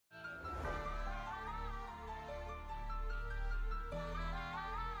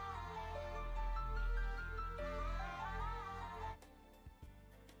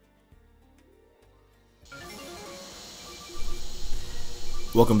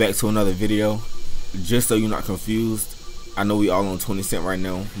Welcome back to another video. Just so you're not confused, I know we all on 20 cent right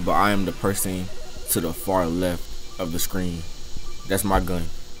now, but I am the person to the far left of the screen. That's my gun.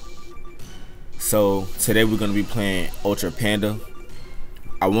 So today we're going to be playing Ultra Panda.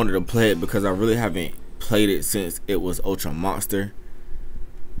 I wanted to play it because I really haven't played it since it was Ultra Monster.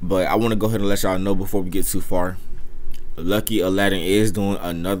 But I want to go ahead and let y'all know before we get too far. Lucky Aladdin is doing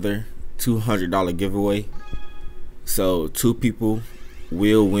another $200 giveaway. So 2 people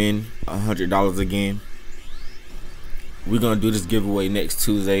will win $100 again. We're gonna do this giveaway next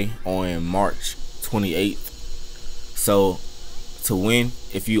Tuesday on March 28th. So to win,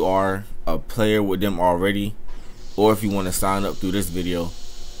 if you are a player with them already, or if you want to sign up through this video,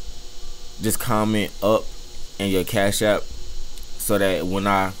 just comment up in your Cash App so that when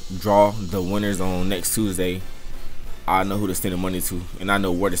I draw the winners on next Tuesday, I know who to send the money to and I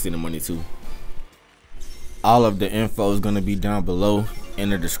know where to send the money to. All of the info is going to be down below in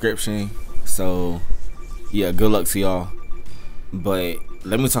the description. So yeah, good luck to y'all. But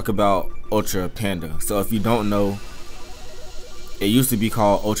let me talk about Ultra Panda. So if you don't know, it used to be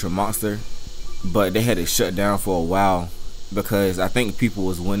called Ultra Monster, but they had it shut down for a while because I think people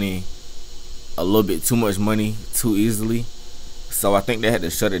was winning a little bit too much money too easily. So I think they had to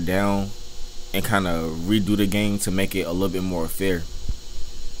shut it down and kind of redo the game to make it a little bit more fair.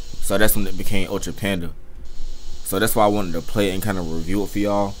 So that's when it became Ultra Panda. So that's why I wanted to play it and kind of review it for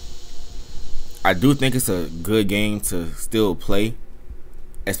y'all. I do think it's a good game to still play,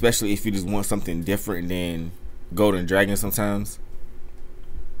 especially if you just want something different than Golden Dragon sometimes.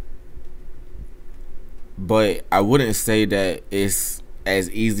 But I wouldn't say that it's as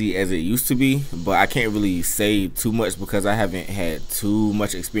easy as it used to be, but I can't really say too much because I haven't had too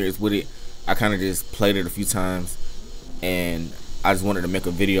much experience with it. I kind of just played it a few times and I just wanted to make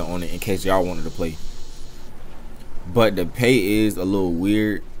a video on it in case y'all wanted to play. But the pay is a little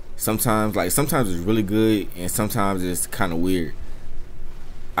weird sometimes. Like sometimes it's really good and sometimes it's kind of weird.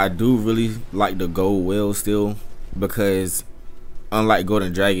 I do really like the gold whale still because unlike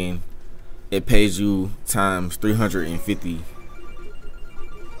Golden Dragon, it pays you times 350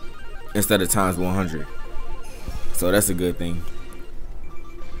 instead of times 100. So that's a good thing.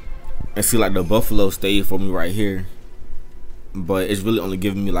 And see, like the buffalo stayed for me right here, but it's really only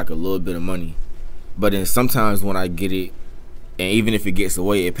giving me like a little bit of money. But then sometimes when I get it, and even if it gets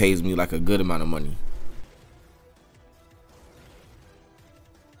away, it pays me like a good amount of money.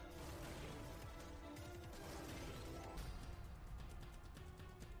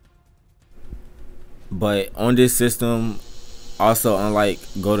 But on this system, also unlike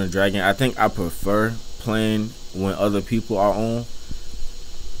Golden Dragon, I think I prefer playing when other people are on.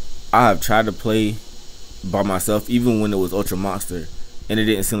 I have tried to play by myself even when it was Ultra Monster, and it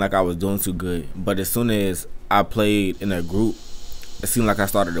didn't seem like I was doing too good. But as soon as I played in a group, it seemed like I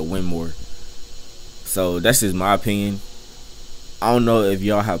started to win more. So that's just my opinion. I don't know if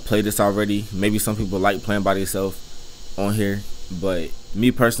y'all have played this already. Maybe some people like playing by themselves on here, but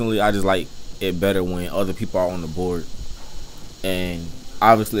me personally, I just like it better when other people are on the board. And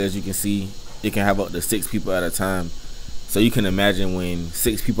obviously, as you can see, you can have up to 6 people at a time. So you can imagine when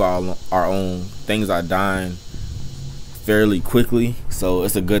 6 people are on, things are dying fairly quickly. So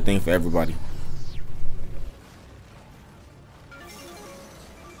it's a good thing for everybody.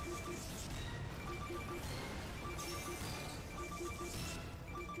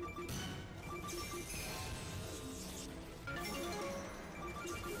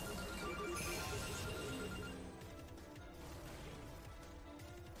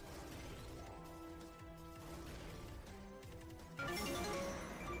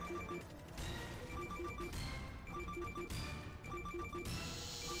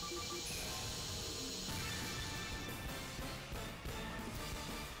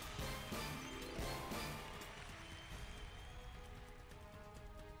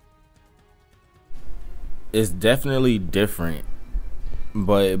 It's definitely different.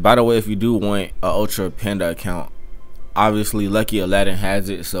 But by the way, if you do want an Ultra Panda account, obviously Lucky Aladdin has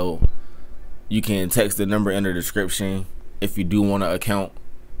it, so you can text the number in the description if you do want an account,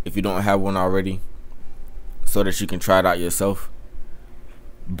 if you don't have one already, so that you can try it out yourself.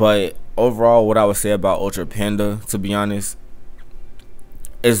 But overall, what I would say about Ultra Panda, to be honest,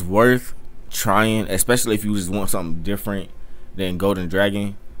 it's worth trying, especially if you just want something different than Golden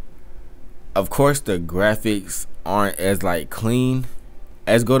Dragon. Of course, the graphics aren't as like clean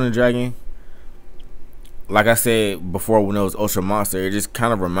as Golden Dragon. Like I said before, when it was Ultra Monster, it just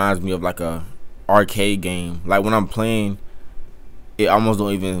kind of reminds me of like a arcade game. Like when I'm playing, it almost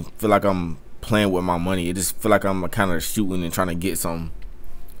don't even feel like I'm playing with my money. It just feel like I'm kind of shooting and trying to get something.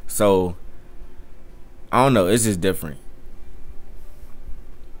 So I don't know, it's just different.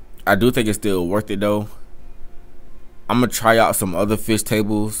 I do think it's still worth it though. I'm gonna try out some other fish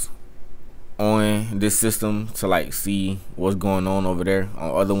tables on this system to like see what's going on over there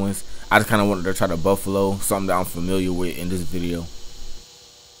on other ones. I just kind of wanted to try the buffalo, something that I'm familiar with in this video.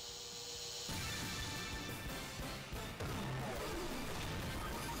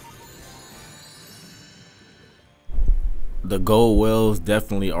 The gold whales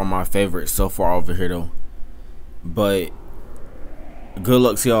definitely are my favorite so far over here though. But good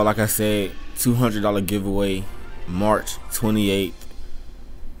luck to y'all. Like I said, $200 giveaway, March 28th.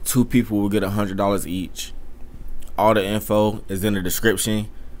 2 people will get $100 each. All the info is in the description.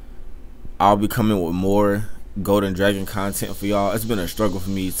 I'll be coming with more Golden Dragon content for y'all. It's been a struggle for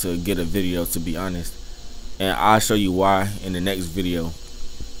me to get a video, to be honest, and I'll show you why in the next video.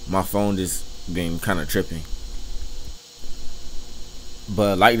 My phone just been kind of tripping.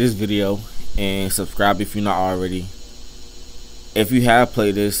 But like this video and subscribe if you're not already. If you have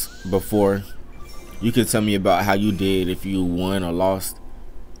played this before, you can tell me about how you did, if you won or lost,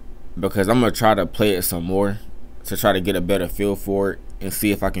 because I'm gonna try to play it some more to try to get a better feel for it and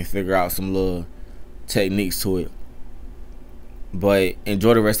see if I can figure out some little techniques to it. But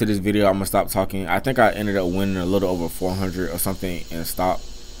enjoy the rest of this video. I'm gonna stop talking. I think I ended up winning a little over 400 or something and stop.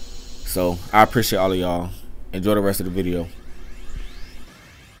 So I appreciate all of y'all. Enjoy the rest of the video.